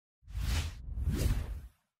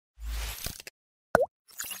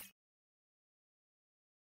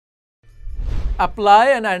Apply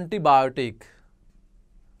an antibiotic.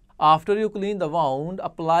 After you clean the wound,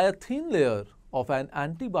 apply a thin layer of an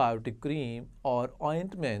antibiotic cream or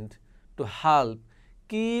ointment to help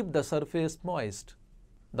keep the surface moist.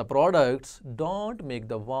 The products don't make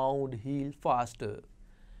the wound heal faster,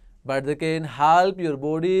 but they can help your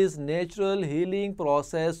body's natural healing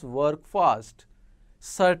process work fast.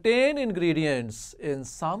 Certain ingredients in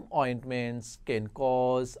some ointments can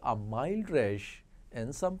cause a mild rash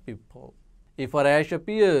in some people. If a rash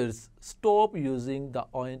appears, stop using the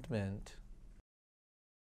ointment.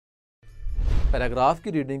 Paragraph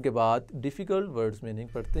की reading के बाद difficult words meaning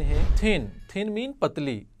पढ़ते हैं। Thin mean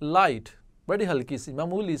पतली, light बड़ी हल्की सी,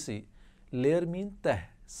 मामूली सी। Layer mean तह,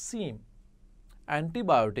 सीम।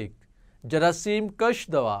 एंटीबायोटिक जरासीम कश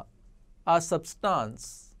दवा, a substance.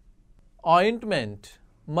 ऑइंटमेंट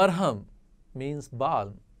मरहम मीन्स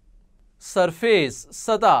बाल्म। सरफेस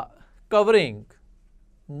सतह, कवरिंग।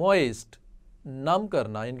 मॉइस्ट नम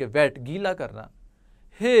करना, इनके वेट गीला करना।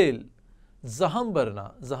 हेल जहम भरना,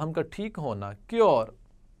 जहम का ठीक होना। Cure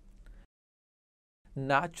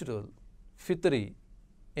natural, फितरी,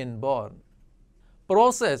 inborn.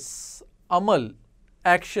 प्रोसेस अमल,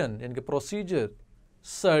 एक्शन इनके प्रोसीजर।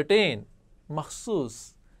 सर्टेन मखसूस,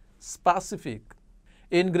 स्पेसिफिक।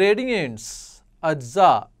 इंग्रेडिएंट्स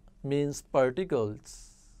अज्जा means particles.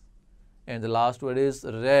 And the last word is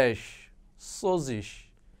rash, सोजिश,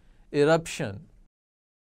 eruption.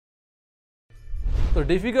 तो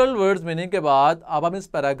डिफ़िकल्ट वर्ड्स मीनिंग के बाद अब हम इस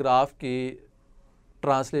पैराग्राफ की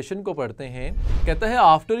ट्रांसलेशन को पढ़ते हैं। कहता है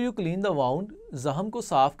after you clean the wound, जख्म को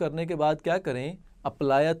साफ करने के बाद क्या करें?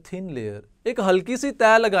 अप्लाई अ थिन लेयर, एक हल्की सी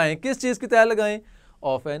तह लगाएं। किस चीज़ की तह लगाएं?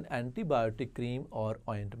 ऑफ एन एंटीबायोटिक क्रीम और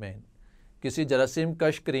ऑइंटमेंट, किसी जरासीम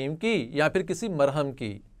कश क्रीम की या फिर किसी मरहम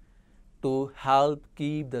की। To help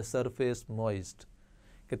keep the surface moist,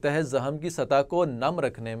 कहता है जख्म की सतह को नम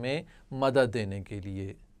रखने में मदद देने के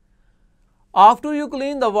लिए। After you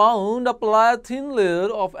clean the wound, apply a thin layer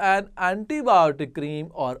of an antibiotic cream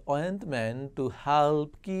or ointment to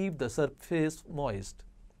help keep the surface moist.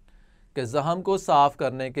 कि जख्म को साफ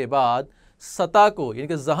करने के बाद सतह को, यानी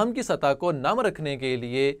कि जख्म की सतह को नम रखने के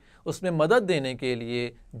लिए, उसमें मदद देने के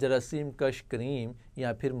लिए जरासीम कश क्रीम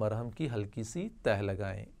या फिर मरहम की हल्की सी तह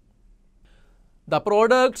लगाएं। The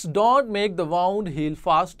products don't make the wound heal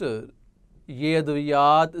faster. ये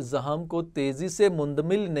अद्वियात जख्म को तेज़ी से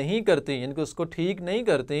मुंदमिल नहीं करती, इनको उसको ठीक नहीं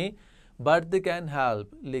करती। बट दे कैन हेल्प,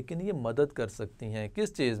 लेकिन ये मदद कर सकती हैं।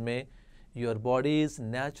 किस चीज़ में? Your bodies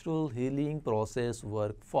natural healing process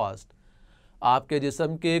work fast, आपके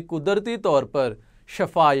जिस्म के कुदरती तौर पर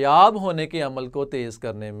शफायाब होने के अमल को तेज़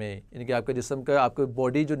करने में। यानी कि आपके जिस्म का, आपकी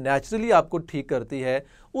बॉडी जो नेचुरली आपको ठीक करती है,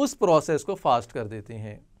 उस प्रोसेस को फास्ट कर देती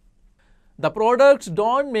हैं। The products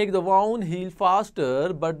don't make the wound heal faster,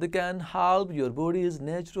 but they can help your body's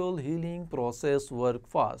natural healing process work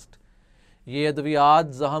fast. ये अद्वियात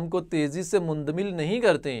जख्म को तेज़ी से मुंदमिल नहीं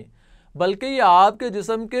करते, बल्कि ये आपके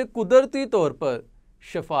जिस्म के कुदरती तौर पर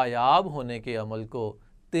शफायाब होने के अमल को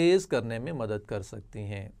तेज़ करने में मदद कर सकती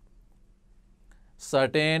हैं।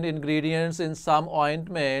 Certain ingredients in some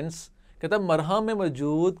ointments, कहता है मरहम में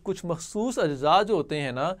मौजूद कुछ मखसूस अज्जा जो होते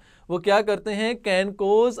हैं ना, वो क्या करते हैं? Can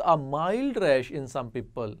cause a mild rash in some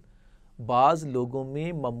people, बाज़ लोगों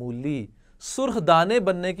में मामूली सुर्ख दाने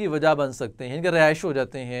बनने की वजह बन सकते हैं, इनके रैश हो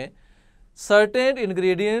जाते हैं। Certain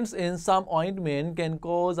ingredients in some ointment can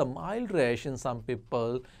cause a mild rash in some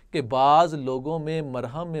people, के बाज़ लोगों में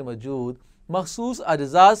मरहम में मौजूद मखसूस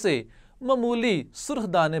अज्जा से मामूली सुर्ख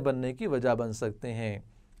दाने बनने की वजह बन सकते हैं।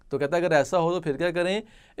 तो कहता है अगर ऐसा हो तो फिर क्या करें?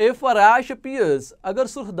 इफ़ अ रैश अपीयर्स, अगर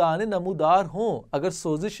सुर्खदाने नमूदार हों, अगर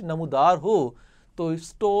सोजिश नमूदार हो, तो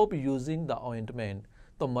स्टॉप यूजिंग द ऑइंटमेंट,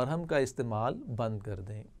 तो मरहम का इस्तेमाल बंद कर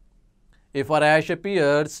दें। If a rash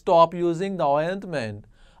appears stop using the ointment,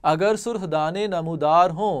 अगर सुर्खदाने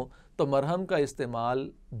नमूदार हों तो मरहम का इस्तेमाल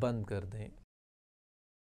बंद कर दें।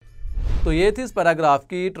 तो ये थी इस पैराग्राफ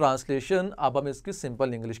की ट्रांसलेशन। अब हम इसकी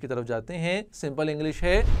सिंपल इंग्लिश की तरफ जाते हैं। सिंपल इंग्लिश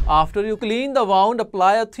है after you clean the wound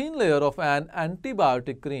apply a thin layer of an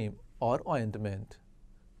antibiotic cream और ointment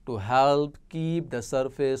to help keep the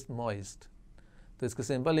surface moist. तो इसकी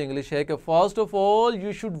सिंपल इंग्लिश है कि first of all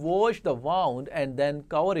you should wash the wound and then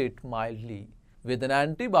cover it mildly with an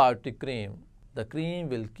antibiotic cream. The cream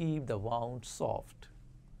will keep the wound soft.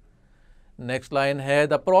 Next line है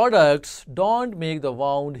the products don't make the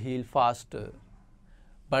wound heal faster,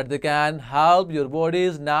 but they can help your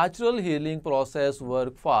bodies natural healing process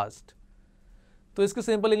work fast. तो इसकी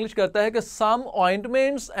simple English करता है कि सम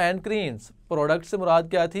ointments and creams, product से मुराद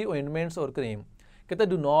क्या थी? Ointments और क्रीम। कहता है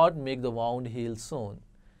do not make the wound heal soon,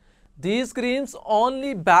 these creams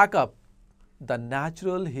only back up the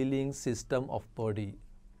natural healing system of body.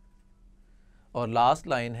 और लास्ट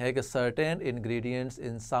लाइन है कि certain ingredients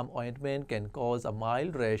in some ointment can cause a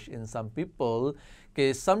mild rash in some people,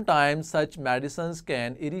 कि sometimes such medicines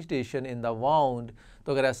can irritation in the wound.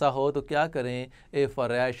 तो अगर ऐसा हो तो क्या करें? If a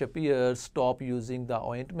rash appears stop using the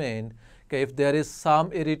ointment, कि if there is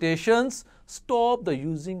some irritations stop the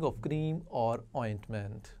using of cream और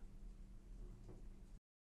ऑइंटमेंट।